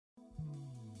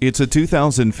It's a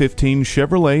 2015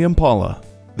 Chevrolet Impala.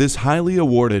 This highly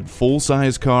awarded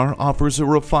full-size car offers a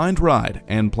refined ride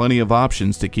and plenty of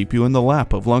options to keep you in the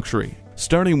lap of luxury.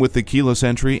 Starting with the keyless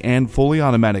entry and fully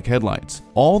automatic headlights,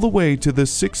 all the way to the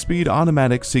 6-speed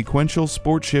automatic sequential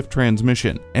sport shift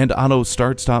transmission and auto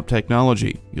start-stop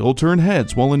technology, you'll turn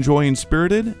heads while enjoying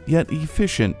spirited yet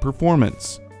efficient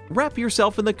performance. Wrap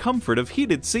yourself in the comfort of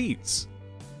heated seats.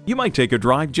 You might take a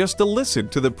drive just to listen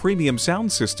to the premium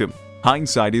sound system.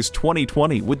 Hindsight is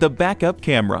 20/20 with the backup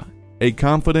camera. A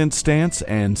confident stance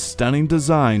and stunning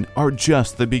design are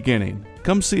just the beginning.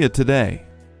 Come see it today.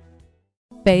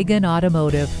 Fagan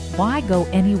Automotive. Why go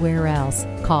anywhere else?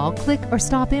 Call, click, or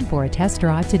stop in for a test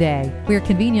drive today. We're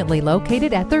conveniently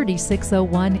located at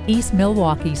 3601 East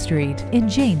Milwaukee Street in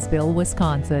Janesville,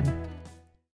 Wisconsin.